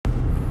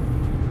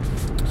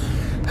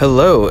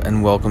Hello,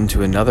 and welcome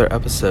to another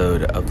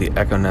episode of the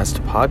Echo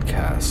Nest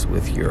podcast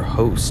with your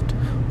host,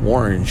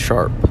 Warren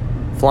Sharp,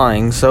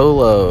 flying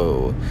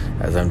solo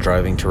as I'm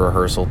driving to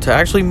rehearsal to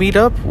actually meet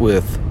up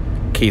with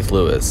Keith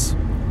Lewis.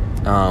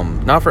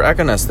 Not for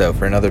Echo Nest, though,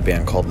 for another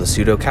band called the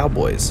Pseudo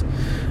Cowboys.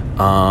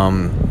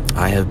 I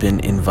have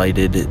been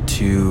invited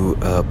to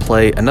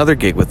play another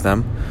gig with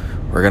them.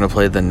 We're going to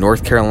play the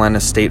North Carolina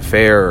State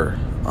Fair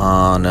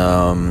on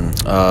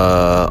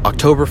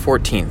October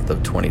 14th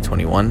of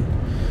 2021.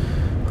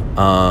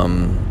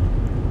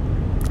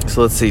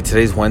 So let's see,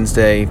 today's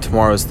Wednesday,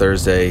 tomorrow's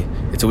Thursday,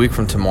 it's a week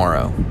from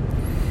tomorrow,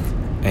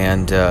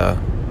 and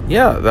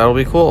yeah, that'll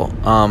be cool.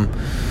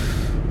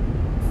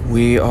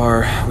 We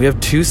have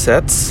two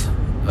sets.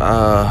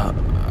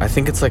 I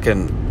think it's like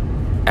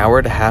an hour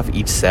and a half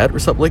each set or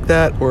something like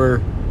that,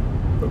 or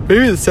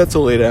maybe the set's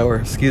only an hour,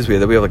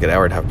 then we have like an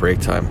hour and a half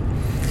break time,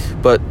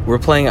 but we're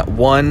playing at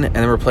 1 and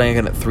then we're playing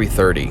again at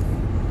 3:30.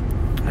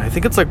 I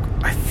think it's like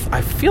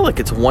I feel like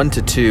it's 1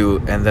 to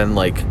 2 and then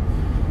like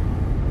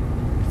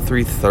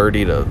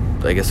 3:30 to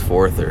I guess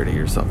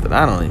 4:30 or something.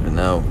 I don't even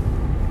know.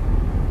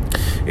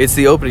 It's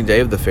the opening day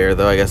of the fair,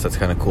 though. I guess that's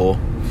kind of cool.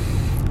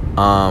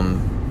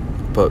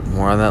 But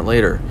more on that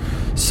later.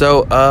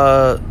 So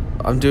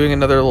I'm doing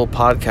another little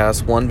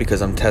podcast. One,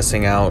 because I'm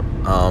testing out.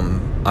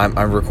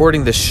 I'm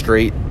recording this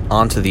straight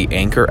onto the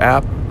Anchor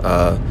app.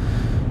 The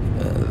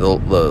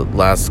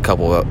last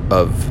couple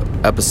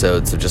of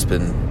episodes have just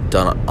been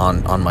done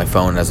on my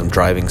phone as I'm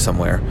driving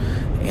somewhere,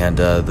 and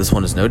this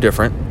one is no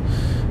different.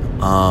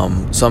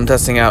 So I'm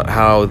testing out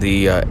how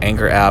the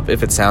Anchor app,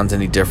 if it sounds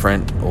any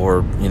different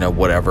or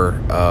whatever.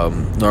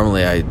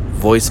 Normally I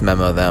voice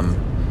memo them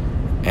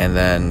and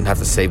then have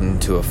to save them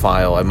to a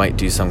file. I might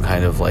do some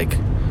kind of like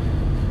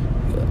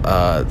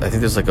I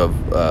think there's like a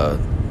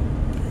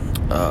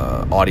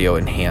audio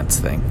enhance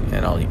thing,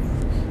 and I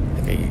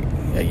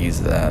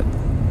use that.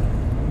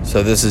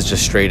 So this is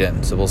just straight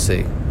in, so we'll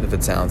see if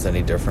it sounds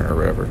any different or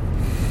whatever.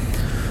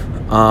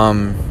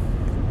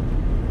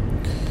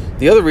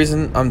 The other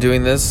reason I'm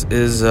doing this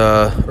is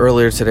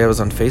earlier today I was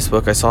on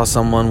Facebook. I saw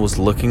someone was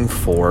looking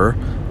for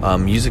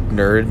music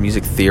nerd,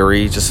 music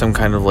theory, just some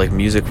kind of like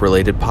music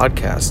related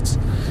podcasts.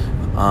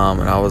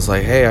 And I was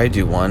like, hey, I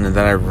do one. And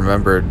then I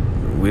remembered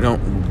we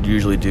don't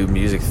usually do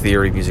music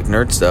theory, music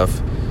nerd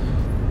stuff.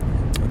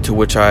 To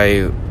which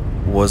I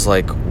was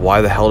like,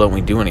 why the hell don't we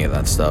do any of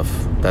that stuff?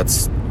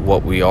 That's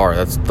what we are.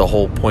 That's the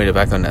whole point of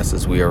Echo Nest,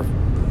 is we are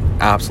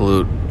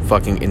absolute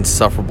fucking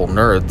insufferable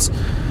nerds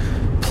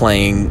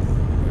playing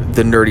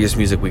the nerdiest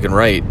music we can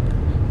write.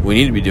 We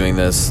need to be doing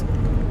this.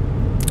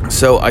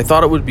 So I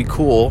thought it would be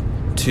cool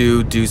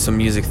to do some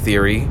music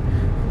theory,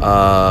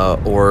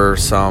 or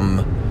some,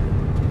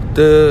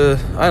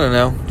 I don't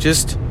know,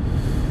 just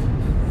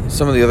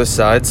some of the other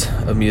sides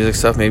of music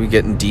stuff, maybe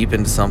getting deep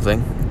into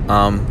something.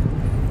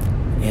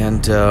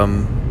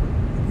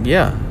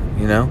 Yeah,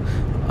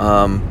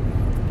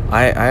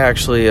 I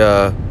actually,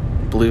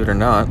 believe it or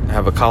not,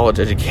 have a college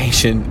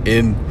education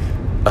in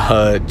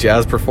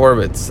jazz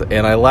performance,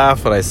 and I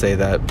laugh when I say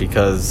that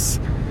because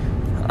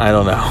I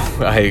don't know,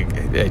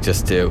 I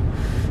just do.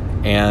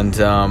 And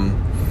I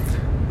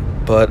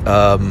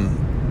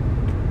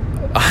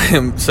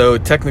am, so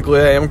technically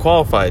I am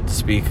qualified to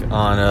speak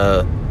on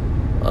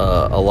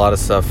a lot of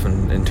stuff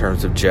in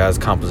terms of jazz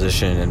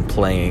composition and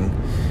playing.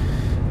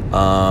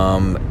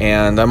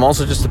 And I'm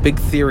also just a big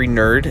theory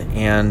nerd,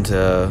 and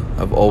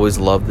I've always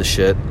loved the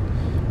shit,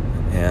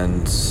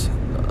 and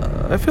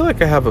I feel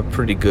like I have a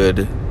pretty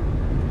good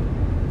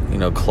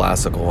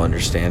classical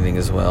understanding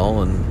as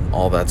well, and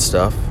all that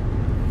stuff.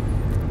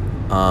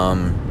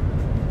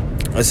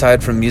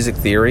 Aside from music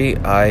theory,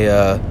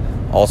 I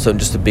also am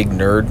just a big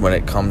nerd when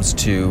it comes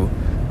to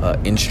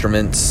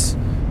instruments,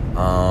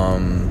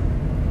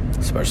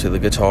 especially the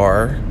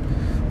guitar,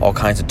 all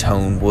kinds of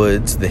tone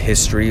woods, the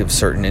history of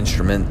certain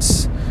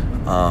instruments,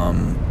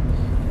 and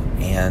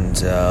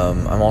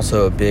I'm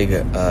also a big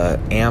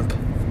amp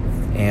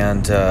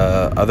and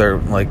other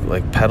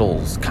like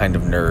pedals kind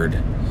of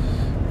nerd,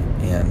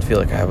 and feel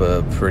like I have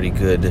a pretty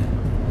good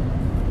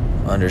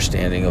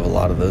understanding of a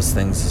lot of those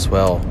things as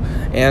well.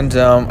 And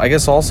I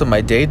guess also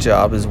my day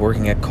job is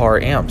working at Car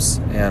Amps,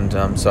 and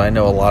so I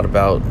know a lot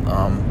about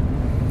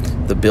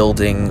the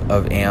building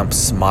of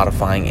amps,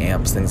 modifying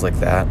amps, things like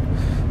that,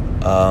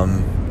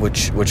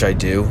 which I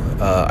do.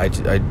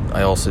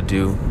 I also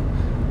do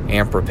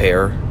amp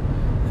repair,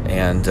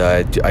 and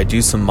I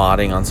do some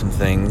modding on some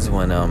things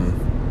when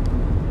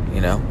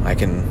I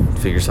can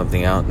figure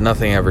something out.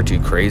 Nothing ever too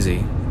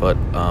crazy, but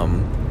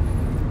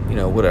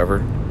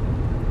whatever.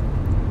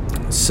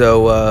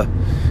 So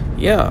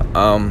yeah,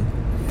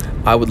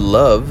 I would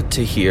love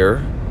to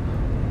hear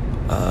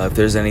if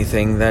there's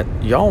anything that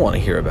y'all want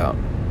to hear about.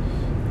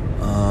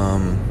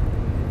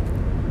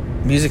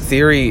 Music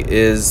theory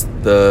is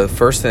the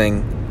first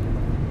thing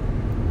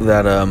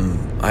that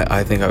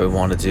I think I would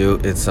want to do.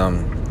 It's so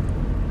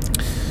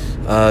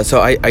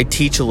I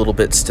teach a little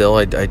bit still.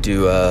 I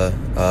do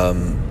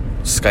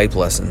Skype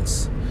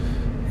lessons,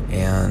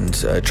 and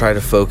try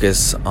to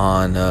focus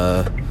on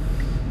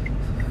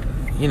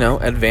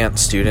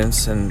advanced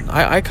students, and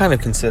I kind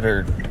of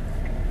consider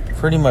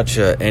pretty much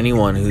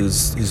anyone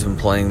who's been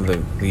playing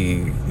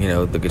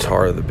the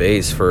guitar or the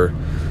bass for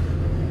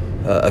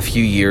a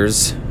few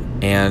years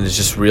and has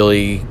just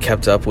really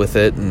kept up with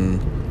it,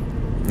 and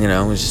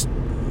is just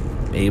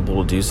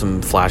able to do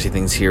some flashy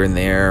things here and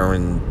there,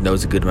 and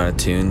knows a good amount of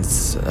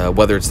tunes,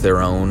 whether it's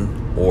their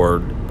own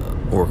or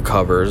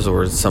covers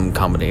or some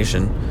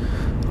combination.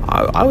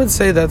 I would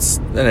say that's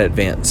an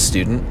advanced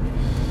student.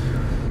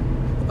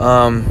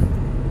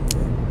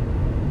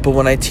 But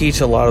when I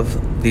teach a lot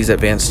of these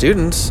advanced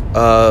students,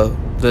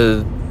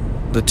 the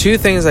two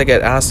things I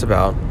get asked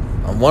about,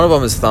 one of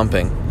them is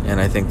thumping, and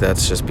I think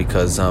that's just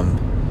because I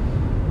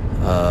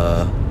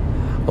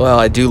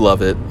do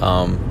love it,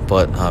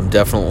 but I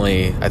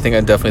think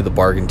I'm definitely the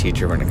bargain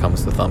teacher when it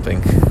comes to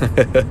thumping.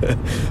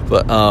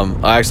 But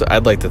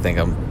I'd like to think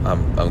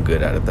I'm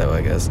good at it though,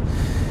 I guess.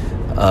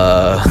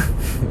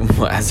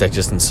 As I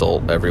just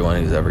insult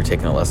everyone who's ever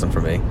taken a lesson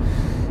from me.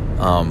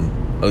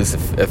 At least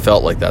it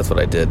felt like that's what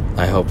I did.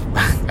 I hope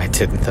I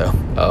didn't though.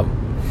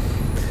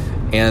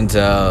 And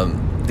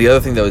the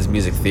other thing though is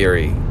music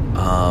theory.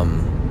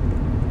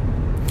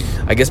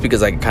 I guess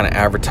because I kind of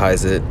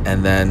advertise it,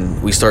 and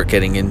then we start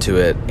getting into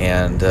it,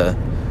 and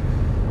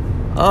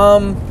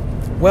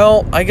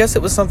I guess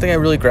it was something I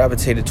really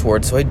gravitated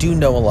towards, so I do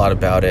know a lot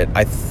about it.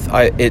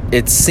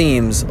 It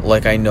seems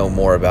like I know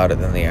more about it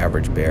than the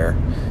average bear,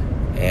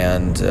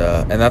 and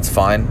that's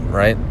fine,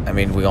 right? I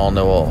mean, we all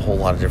know a whole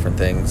lot of different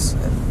things,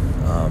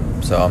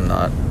 and so I'm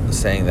not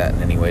saying that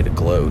in any way to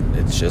gloat.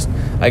 It's just,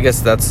 I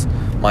guess that's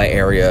my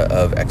area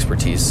of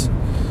expertise.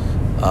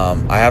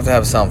 I have to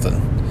have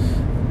something.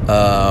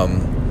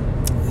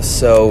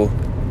 So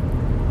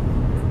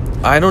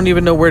I don't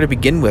even know where to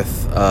begin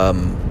with.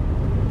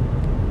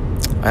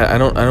 I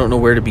don't know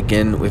where to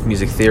begin with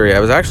music theory. I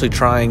was actually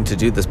trying to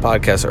do this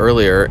podcast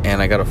earlier,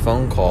 and I got a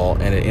phone call,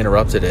 and it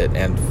interrupted it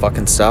and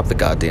fucking stopped the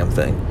goddamn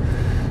thing.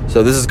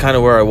 So this is kind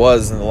of where I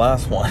was in the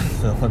last one.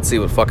 So let's see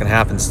what fucking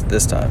happens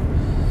this time.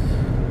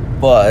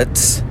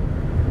 But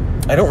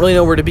I don't really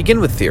know where to begin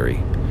with theory.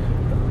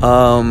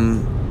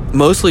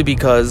 Mostly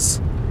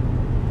because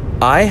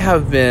I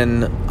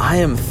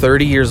am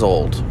 30 years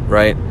old,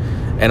 right?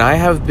 And I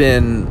have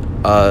been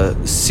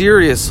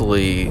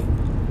seriously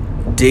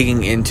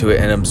digging into it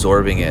and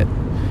absorbing it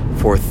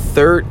for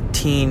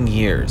 13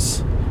 years.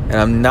 And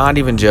I'm not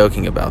even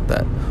joking about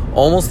that.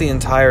 Almost the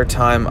entire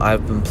time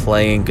I've been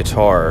playing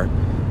guitar,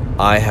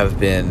 I have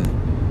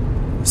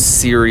been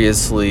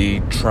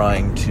seriously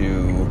trying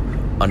to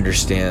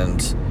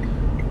understand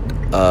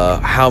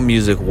how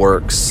music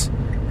works,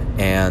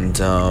 and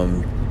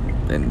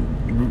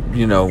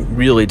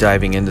really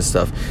diving into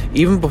stuff.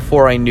 Even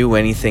before I knew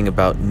anything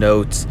about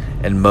notes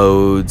and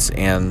modes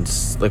and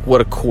like what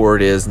a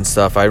chord is and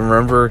stuff. I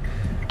remember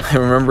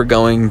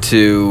going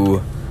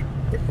to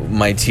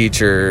my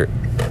teacher,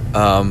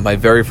 my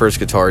very first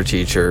guitar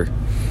teacher,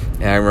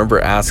 and I remember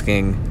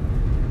asking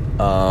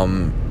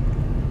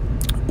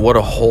what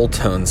a whole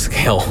tone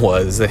scale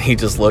was, and he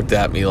just looked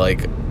at me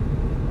like,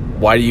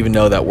 why do you even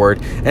know that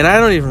word? And I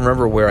don't even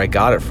remember where I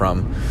got it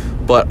from,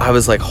 but I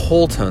was like,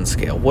 whole tone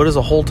scale, what is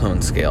a whole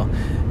tone scale?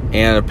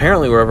 And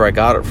apparently wherever I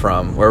got it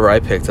from, wherever I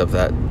picked up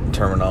that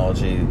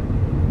terminology,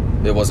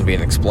 it wasn't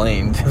being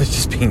explained, it was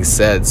just being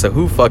said, so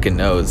who fucking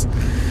knows?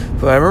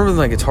 But I remember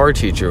my guitar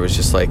teacher was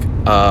just like,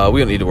 we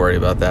don't need to worry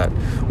about that.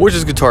 Which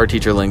is guitar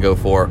teacher lingo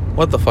for,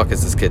 what the fuck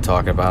is this kid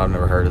talking about? I've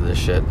never heard of this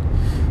shit.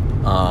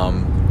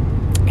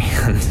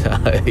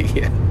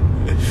 Yeah.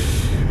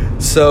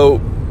 So,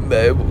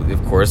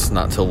 of course,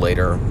 not until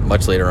later,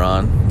 much later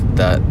on,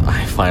 that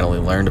I finally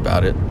learned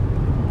about it.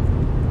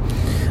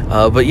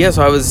 But yeah,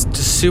 so I was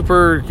just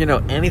super,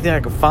 anything I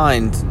could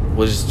find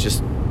was just,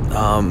 just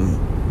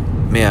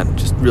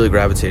really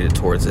gravitated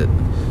towards it.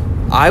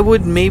 I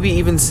would maybe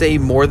even say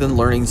more than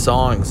learning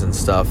songs and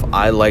stuff.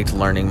 I liked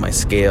learning my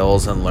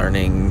scales and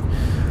learning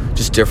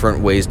just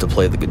different ways to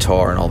play the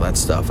guitar and all that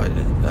stuff.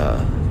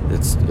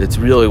 It's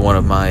really one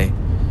of my,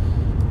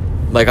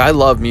 I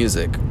love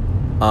music,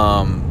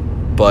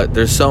 but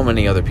there's so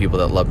many other people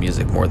that love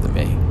music more than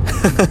me.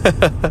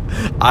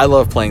 I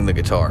love playing the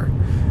guitar,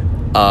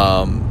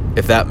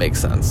 if that makes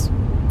sense.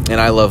 And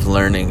I love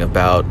learning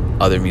about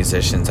other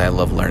musicians. I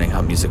love learning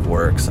how music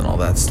works and all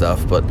that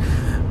stuff. But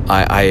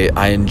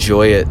I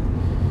enjoy it.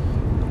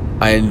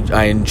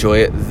 I enjoy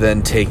it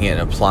then taking it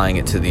and applying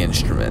it to the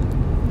instrument.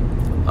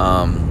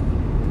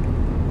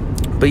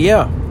 But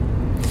yeah.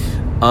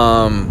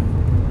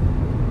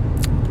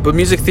 But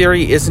music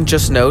theory isn't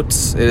just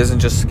notes. It isn't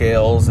just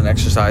scales and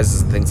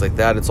exercises and things like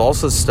that. It's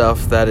also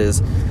stuff that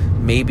is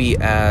maybe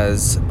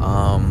as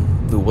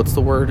what's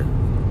the word?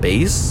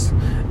 Bass?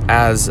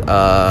 As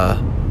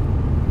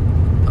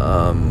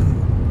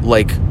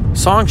like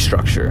song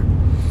structure.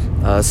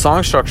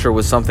 Song structure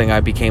was something I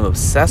became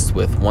obsessed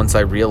with once I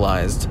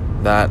realized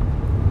that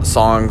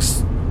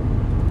songs,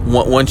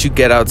 once you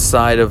get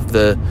outside of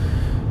the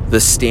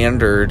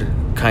standard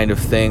kind of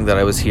thing that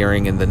I was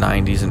hearing in the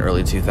 90s and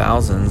early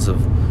 2000s of,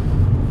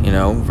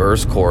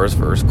 verse,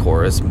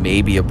 chorus,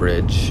 maybe a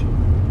bridge,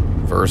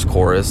 verse,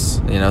 chorus,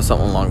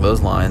 something along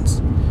those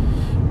lines,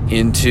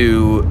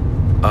 into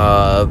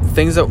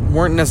things that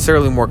weren't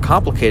necessarily more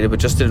complicated, but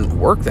just didn't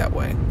work that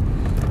way.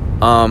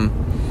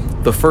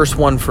 The first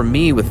one for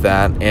me with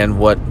that, and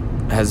what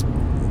has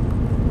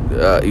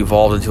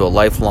evolved into a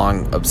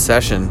lifelong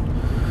obsession,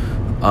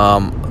 I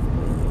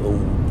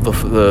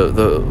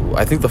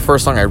think the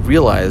first song I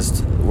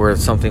realized where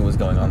something was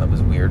going on that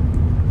was weird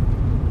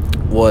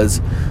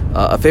was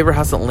A Favorite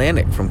House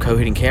Atlantic from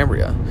Coheed and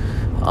Cambria.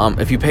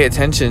 If you pay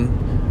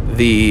attention,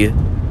 the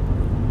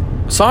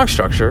song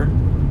structure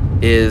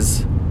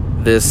is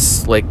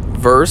this like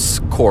verse,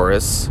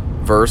 chorus,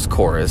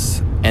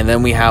 and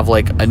then we have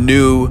like a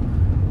new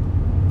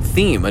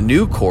theme, a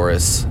new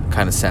chorus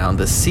kind of sound,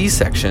 the C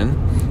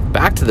section,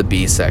 back to the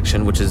B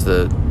section, which is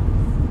the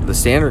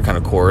standard kind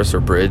of chorus or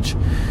bridge,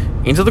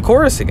 into the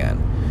chorus again.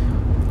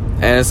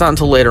 And it's not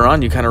until later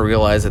on you kind of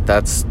realize that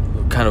that's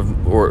kind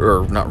of,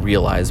 or not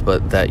realize,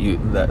 but that it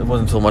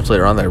wasn't until much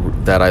later on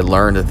that I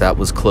learned that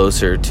was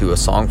closer to a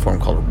song form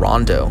called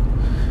rondo,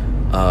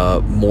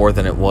 more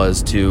than it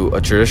was to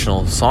a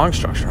traditional song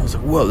structure. I was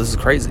like, whoa, this is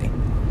crazy.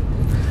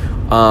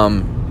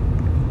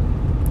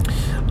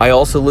 I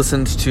also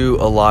listened to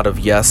a lot of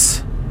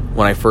Yes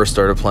when I first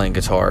started playing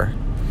guitar.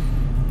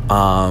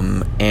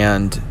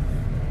 And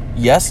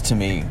Yes to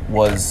me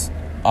was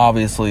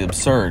obviously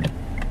absurd.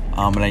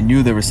 And I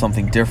knew there was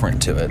something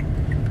different to it.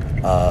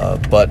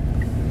 But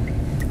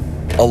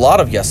a lot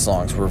of Yes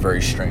songs were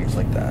very strange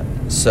like that.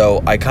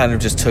 So I kind of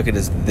just took it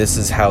as this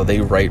is how they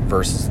write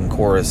verses and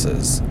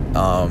choruses.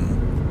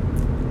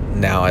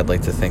 Now I'd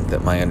like to think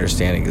that my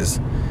understanding is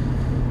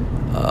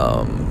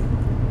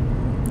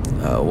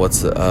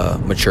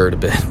matured a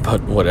bit,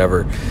 but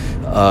whatever.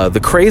 The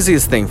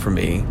craziest thing for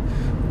me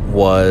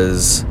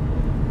was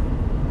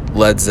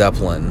Led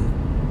Zeppelin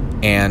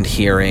and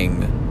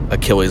hearing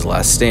Achilles'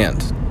 Last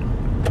Stand.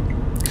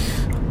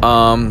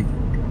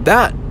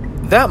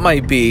 That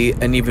might be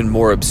an even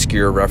more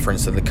obscure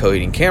reference than the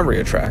Coheed and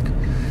Cambria track.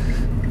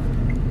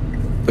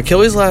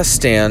 Achilles' Last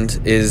Stand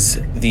is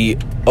the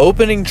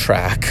opening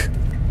track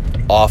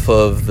off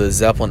of the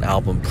Zeppelin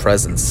album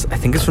Presence. I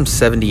think it's from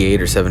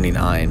 78 or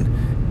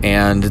 79,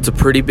 and it's a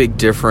pretty big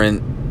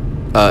different.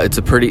 There's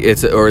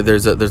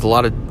a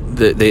lot of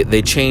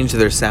they changed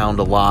their sound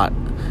a lot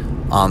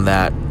on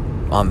that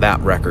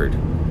record.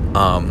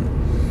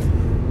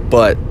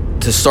 But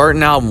to start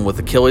an album with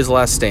Achilles'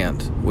 Last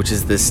Stand, which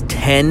is this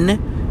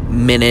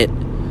 10-minute,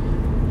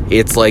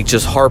 it's like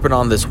just harping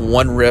on this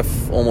one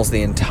riff almost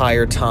the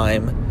entire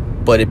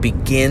time, but it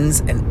begins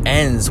and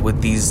ends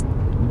with these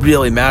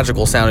really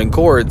magical sounding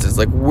chords. It's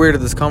like, where did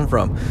this come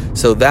from?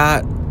 So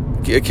that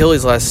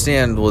Achilles' Last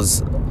Stand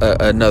was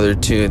another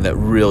tune that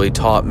really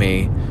taught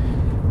me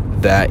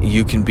that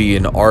you can be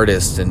an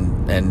artist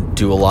and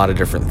do a lot of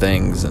different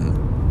things, and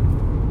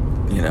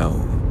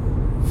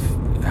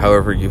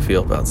however you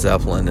feel about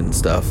Zeppelin and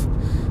stuff.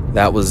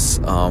 That was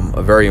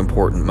a very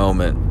important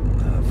moment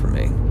for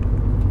me.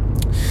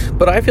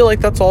 But I feel like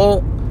that's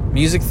all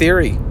music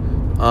theory.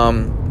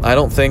 I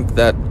don't think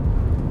that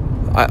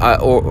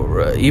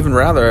or even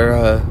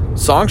rather,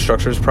 song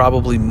structure is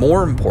probably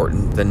more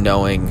important than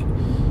knowing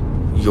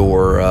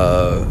your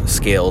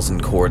scales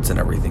and chords and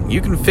everything.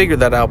 You can figure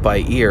that out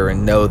by ear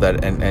and know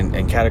that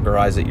and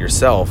categorize it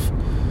yourself.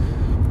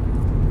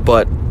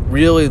 But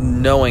really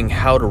knowing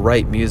how to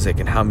write music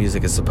and how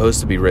music is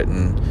supposed to be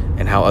written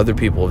and how other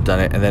people have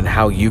done it, and then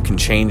how you can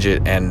change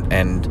it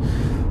and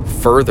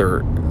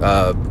further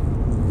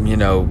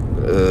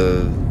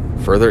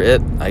further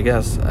it, I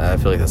guess. I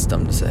feel like that's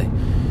dumb to say.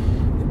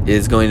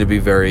 Is going to be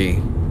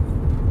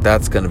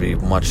that's going to be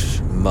much,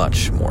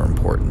 much more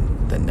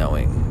important than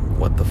knowing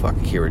what the fuck a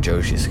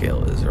Hirajoshi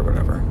scale is or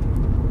whatever.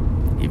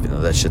 Even though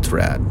that shit's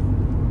rad.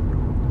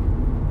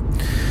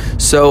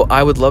 So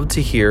I would love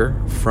to hear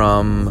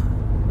from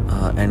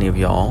any of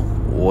y'all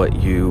what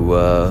you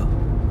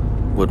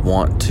would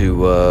want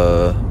to,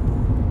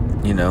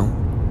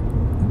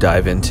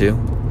 dive into.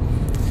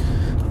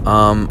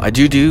 I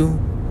do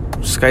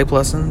Skype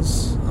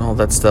lessons and all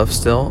that stuff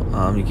still.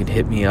 You can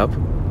hit me up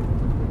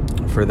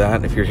for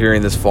that if you're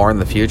hearing this far in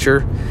the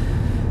future.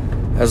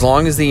 As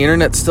long as the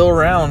internet's still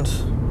around,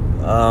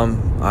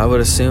 I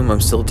would assume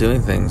I'm still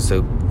doing things,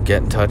 so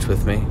get in touch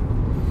with me.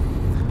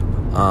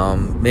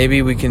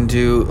 Maybe we can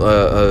do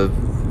a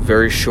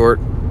very short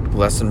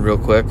lesson real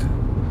quick.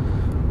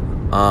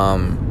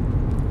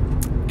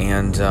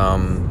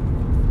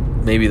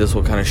 Maybe this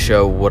will kind of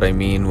show what I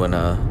mean when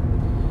I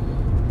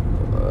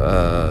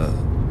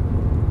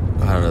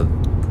don't know,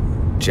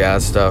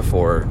 jazz stuff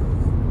or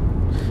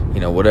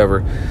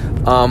whatever.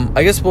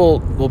 I guess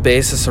we'll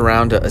base this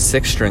around a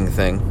 6-string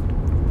thing.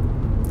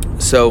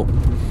 So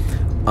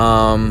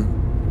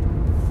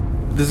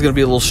this is gonna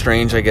be a little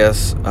strange, I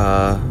guess.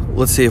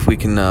 Let's see if we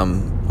can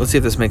let's see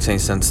if this makes any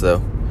sense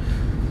though.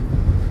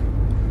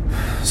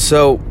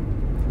 So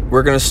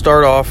we're gonna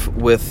start off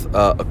with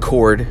a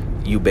chord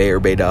you may or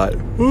may not.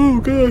 Oh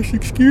gosh,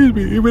 excuse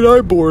me, even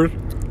I'm bored.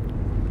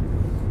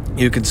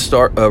 You can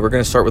start. We're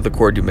gonna start with a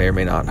chord you may or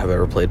may not have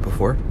ever played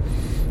before.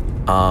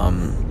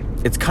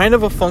 It's kind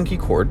of a funky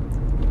chord.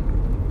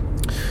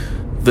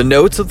 The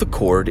notes of the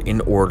chord in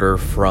order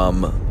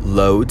from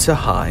low to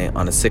high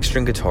on a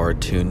 6-string guitar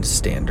tuned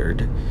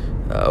standard.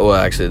 Well,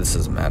 actually, this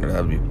doesn't matter.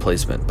 That would be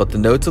placement. But the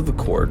notes of the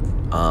chord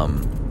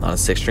on a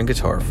 6-string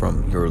guitar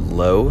from your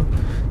low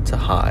to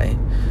high,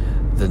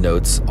 the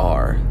notes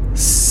are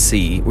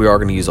C. We are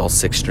going to use all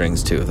 6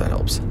 strings too, if that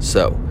helps.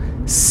 So,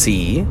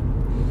 C,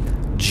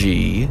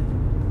 G,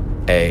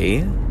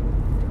 A,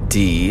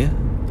 D,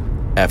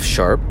 F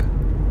sharp,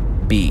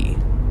 B.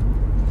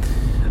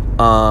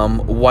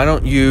 Why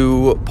don't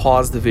you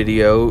pause the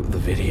video,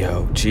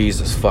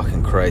 Jesus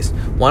fucking Christ.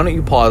 Why don't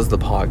you pause the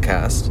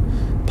podcast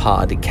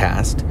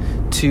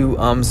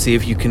to see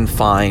if you can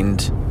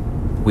find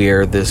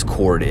where this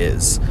chord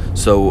is.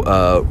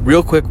 So,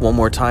 real quick, one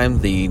more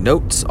time, the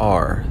notes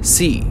are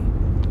C,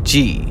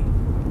 G,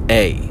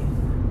 A,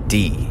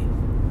 D,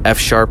 F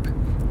sharp,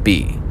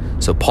 B.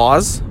 So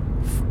pause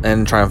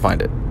and try and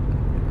find it.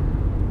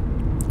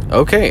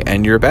 Okay,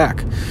 and you're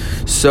back.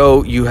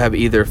 So you have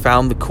either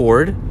found the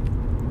chord,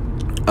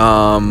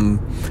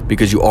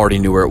 because you already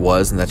knew where it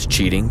was, and that's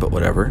cheating, but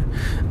whatever.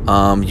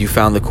 You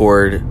found the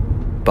chord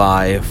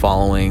by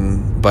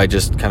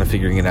just kind of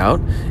figuring it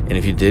out, and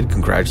if you did,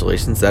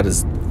 congratulations. That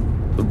is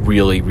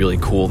really, really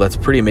cool. That's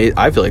pretty amazing.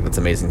 I feel like that's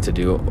amazing to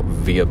do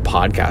via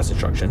podcast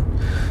instruction.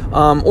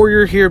 Or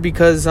you're here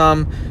because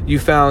you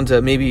found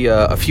maybe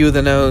a few of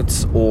the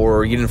notes,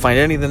 or you didn't find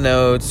any of the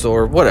notes,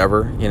 or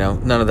whatever.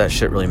 None of that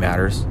shit really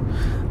matters.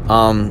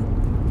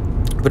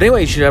 But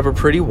anyway, you should have a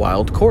pretty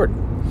wild chord.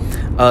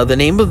 The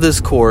name of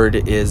this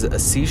chord is a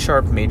C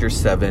sharp major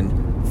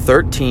 7,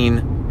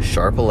 13,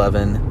 sharp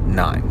 11,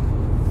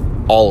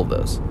 9. All of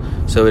those.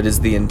 So it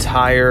is the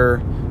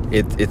entire.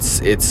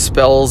 It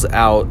spells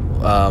out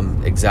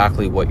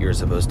exactly what you're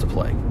supposed to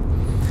play.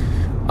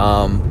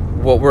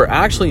 What we're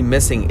actually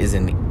missing is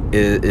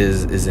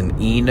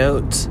an E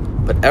note,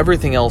 but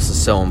everything else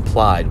is so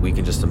implied. We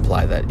can just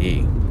imply that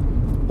E,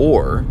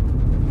 or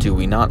do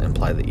we not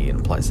imply the E and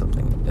imply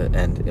something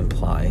and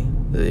imply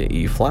the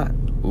E flat?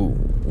 Ooh,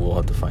 we'll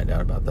have to find out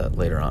about that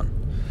later on.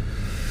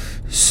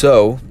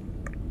 So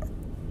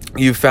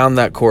you found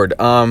that chord.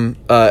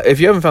 If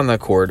you haven't found that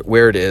chord,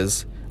 where it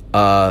is,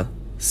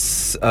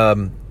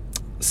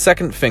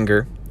 second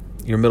finger,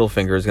 your middle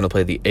finger is going to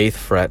play the 8th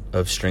fret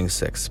of string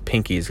 6.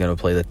 Pinky is going to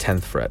play the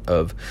 10th fret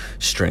of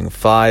string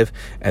 5.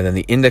 And then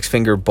the index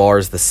finger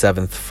bars the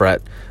 7th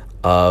fret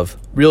of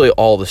really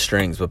all the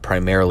strings, but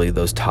primarily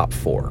those top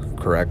 4,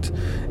 correct?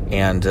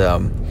 And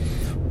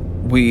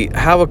we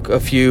have a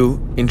few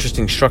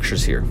interesting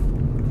structures here.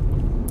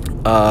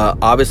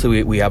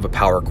 Obviously, we have a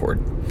power chord.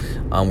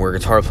 We're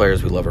guitar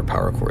players, we love our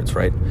power chords,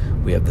 right?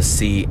 We have the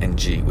C and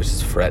G, which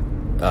is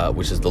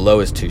which is the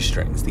lowest 2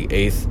 strings, the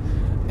 8th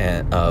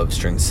of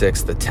string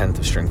 6, the 10th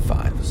of string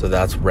 5. So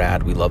that's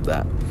rad. We love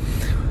that.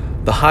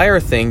 The higher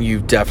thing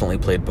you've definitely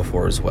played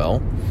before as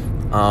well.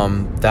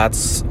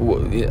 That's,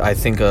 I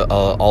think,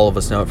 all of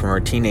us know it from our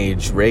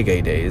teenage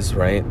reggae days,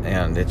 right?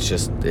 And it's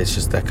just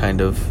that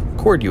kind of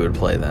chord you would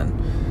play then.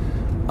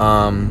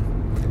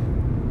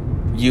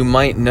 You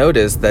might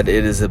notice that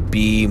it is a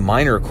B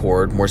minor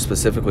chord, more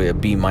specifically a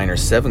B minor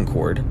 7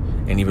 chord,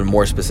 and even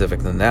more specific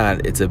than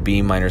that, it's a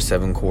B minor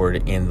 7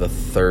 chord in the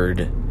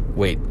third.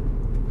 Wait,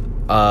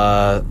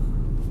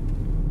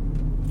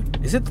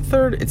 is it the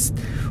third? It's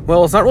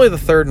not really the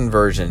third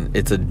inversion.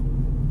 It's a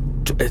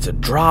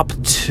drop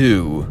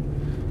 2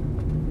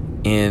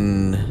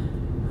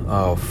 in.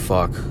 Oh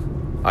fuck,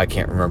 I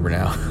can't remember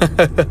now.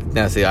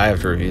 Now see, I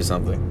have to review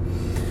something.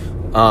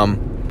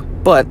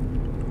 But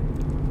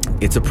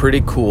it's a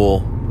pretty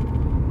cool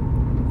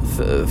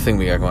thing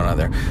we got going on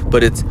there.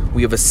 But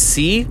we have a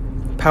C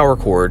power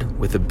chord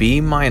with a B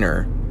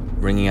minor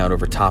ringing out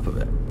over top of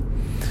it.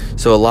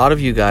 So a lot of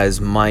you guys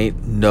might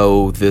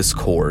know this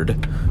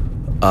chord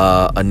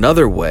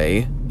another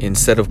way.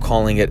 Instead of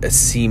calling it a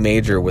C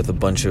major with a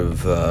bunch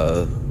of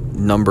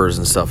numbers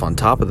and stuff on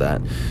top of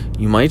that,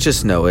 you might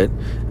just know it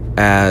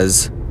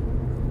as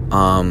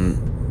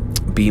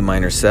B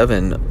minor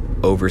 7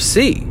 over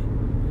C.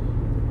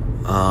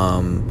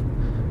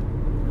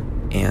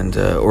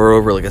 Or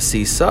over like a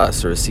C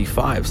sus or a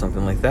C5,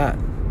 something like that.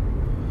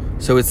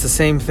 So it's the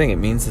same thing. It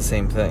means the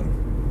same thing.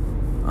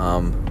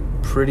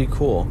 Pretty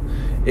cool.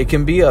 It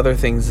can be other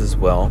things as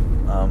well,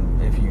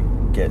 if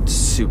you get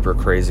super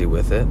crazy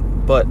with it.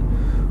 But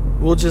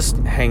we'll just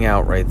hang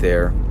out right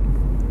there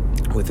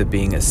with it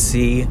being a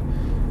C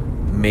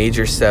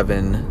major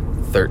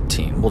 7,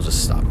 13. We'll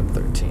just stop at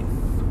 13.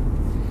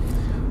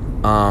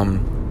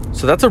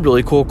 So that's a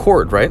really cool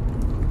chord, right?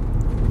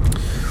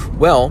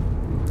 Well,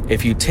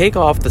 if you take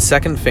off the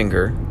second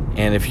finger,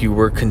 and if you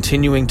were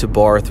continuing to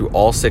bar through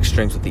all 6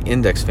 strings with the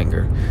index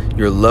finger,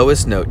 your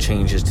lowest note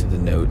changes to the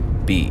note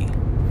B.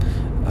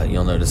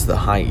 You'll notice the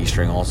high E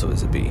string also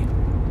is a B.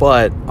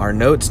 But our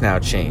notes now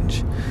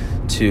change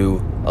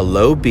to a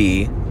low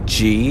B,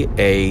 G,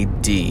 A,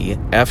 D,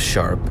 F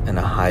sharp, and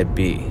a high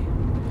B.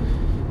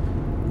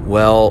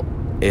 Well,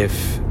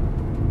 if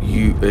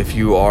you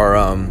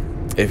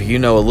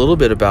know a little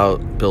bit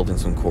about building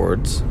some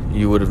chords,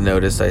 you would have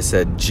noticed I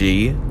said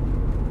G,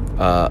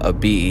 a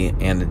B,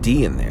 and a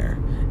D in there.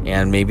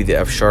 and maybe the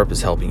F sharp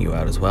is helping you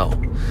out as well.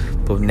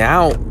 But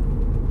now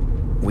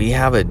we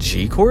have a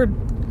G chord,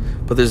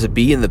 but there's a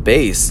B in the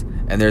bass,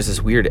 and there's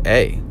this weird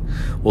A.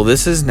 Well,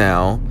 this is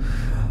now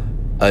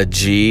a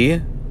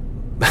G.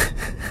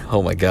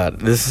 Oh my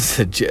God, it's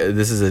a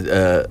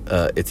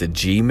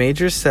G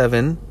major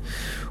 7.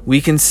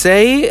 We can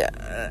say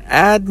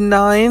add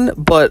 9,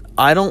 but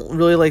I don't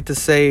really like to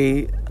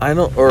say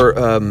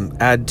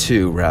add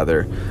 2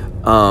 rather.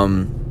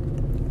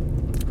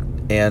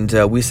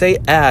 We say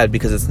add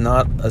because it's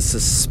not a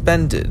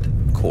suspended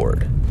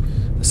chord.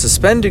 A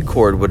suspended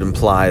chord would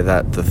imply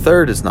that the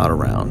third is not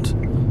around,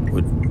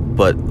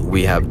 but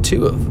we have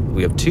two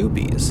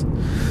Bs.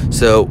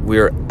 So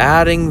we're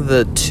adding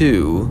the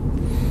 2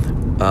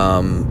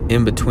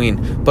 in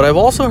between. But I've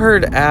also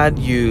heard add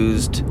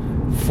used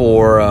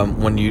for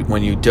when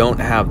you don't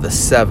have the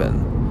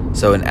 7.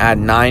 So an add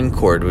 9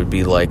 chord would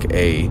be like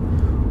a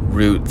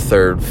root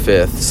 3rd,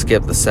 5th,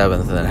 skip the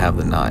 7th, and then have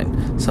the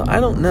 9. So I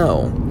don't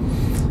know.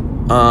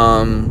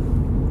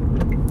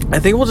 I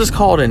think we'll just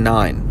call it a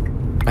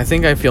 9. I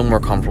think I feel more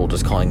comfortable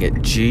just calling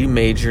it G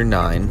major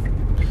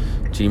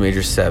 9, G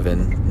major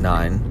 7,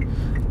 9,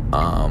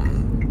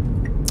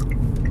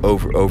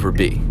 over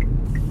B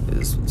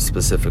is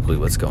specifically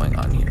what's going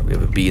on here. We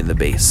have a B in the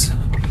bass.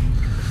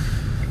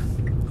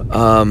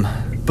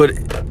 But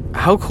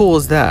how cool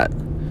is that?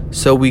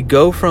 So we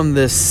go from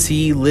this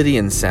C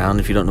Lydian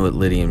sound. If you don't know what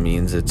Lydian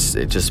means,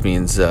 it just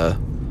means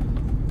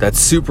that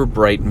super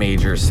bright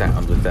major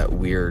sound with that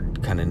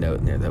weird kind of note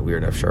in there, that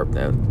weird F sharp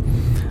note.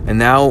 And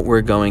now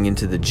we're going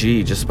into the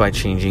G just by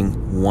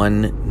changing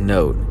one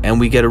note, and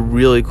we get a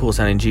really cool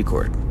sounding G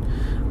chord.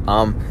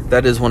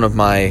 That is one of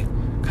my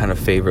kind of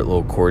favorite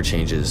little chord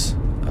changes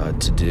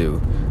to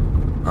do.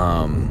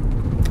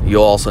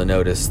 You'll also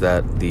notice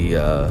that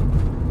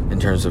in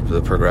terms of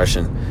the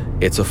progression,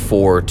 it's a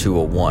 4 to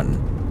a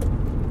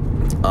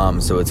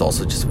 1. So it's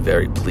also just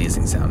very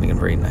pleasing sounding and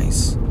very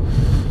nice.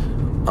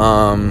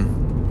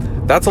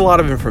 That's a lot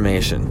of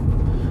information.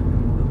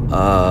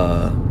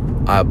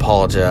 I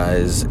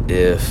apologize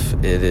if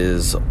it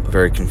is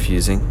very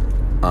confusing.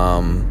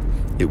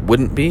 It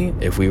wouldn't be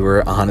if we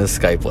were on a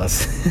Skype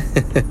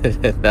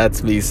lesson.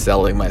 That's me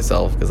selling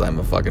myself because I'm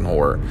a fucking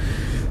whore.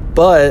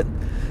 But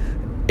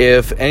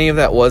if any of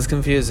that was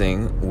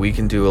confusing, we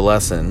can do a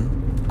lesson,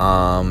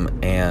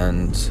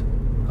 and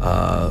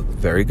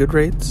very good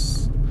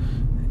rates.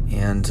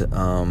 And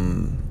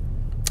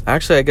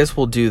actually, I guess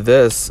we'll do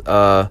this.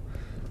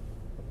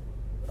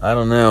 I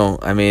don't know.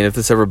 I mean, if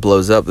this ever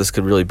blows up, this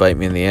could really bite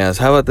me in the ass.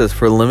 How about this?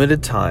 For a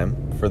limited time,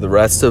 for the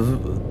rest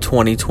of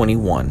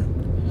 2021,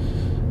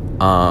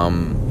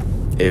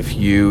 if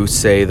you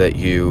say that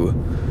you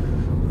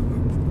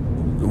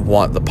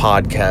want the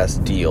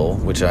podcast deal,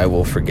 which I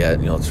will forget,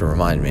 to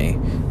remind me,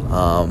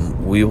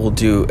 we will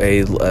do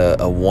a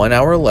 1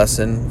 hour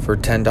lesson for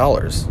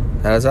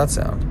 $10. How does that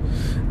sound?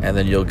 And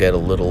then you'll get a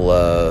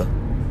little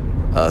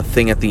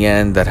thing at the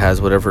end that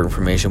has whatever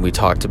information we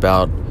talked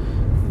about.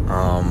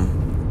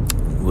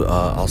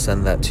 I'll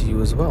send that to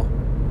you as well.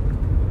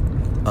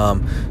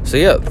 So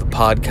yeah, the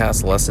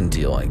podcast lesson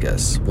deal, I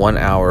guess. 1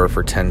 hour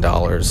for $10.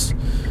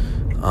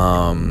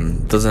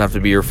 Doesn't have to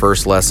be your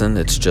first lesson.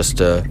 It's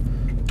just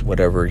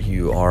whatever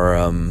you are,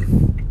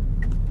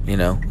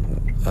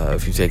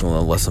 if you've taken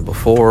a lesson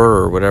before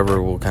or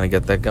whatever, we'll kind of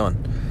get that going.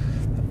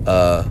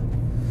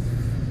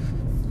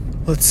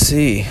 Let's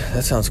see.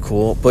 That sounds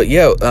cool. But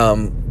yeah,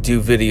 we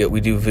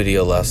do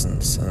video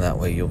lessons, and that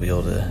way you'll be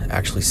able to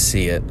actually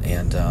see it,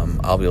 and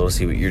I'll be able to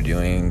see what you're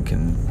doing,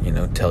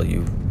 can tell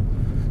you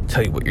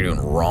what you're doing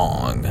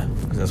wrong,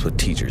 because that's what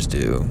teachers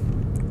do.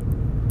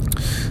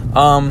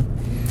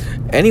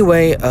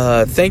 Anyway,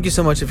 thank you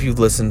so much if you've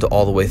listened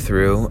all the way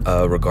through,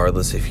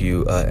 regardless if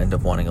you end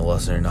up wanting a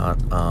lesson or not.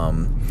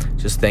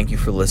 Just thank you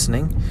for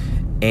listening,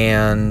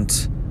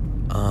 and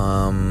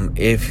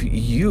if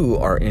you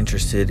are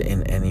interested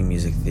in any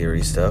music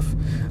theory stuff,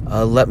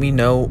 let me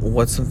know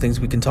what some things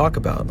we can talk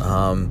about.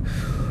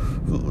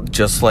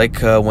 Just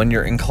like when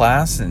you're in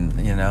class and,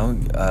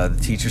 the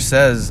teacher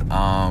says,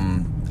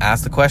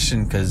 ask the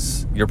question,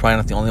 because you're probably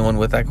not the only one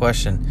with that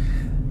question.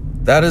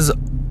 That has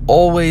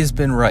always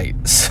been right.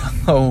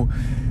 So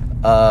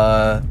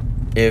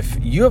if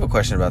you have a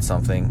question about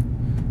something,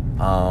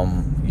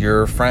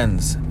 your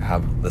friends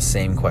have the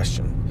same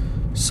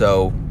question.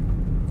 So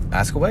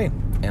ask away,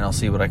 and I'll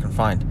see what I can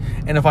find.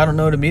 And if I don't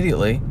know it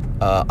immediately,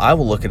 I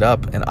will look it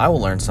up, and I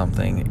will learn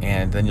something,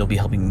 and then you'll be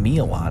helping me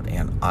a lot,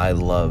 and I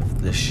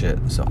love this shit,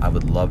 so I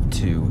would love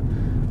to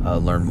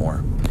learn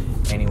more.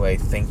 Anyway,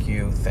 thank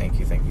you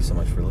so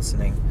much for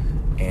listening,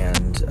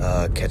 and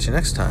catch you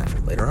next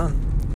time. Later on.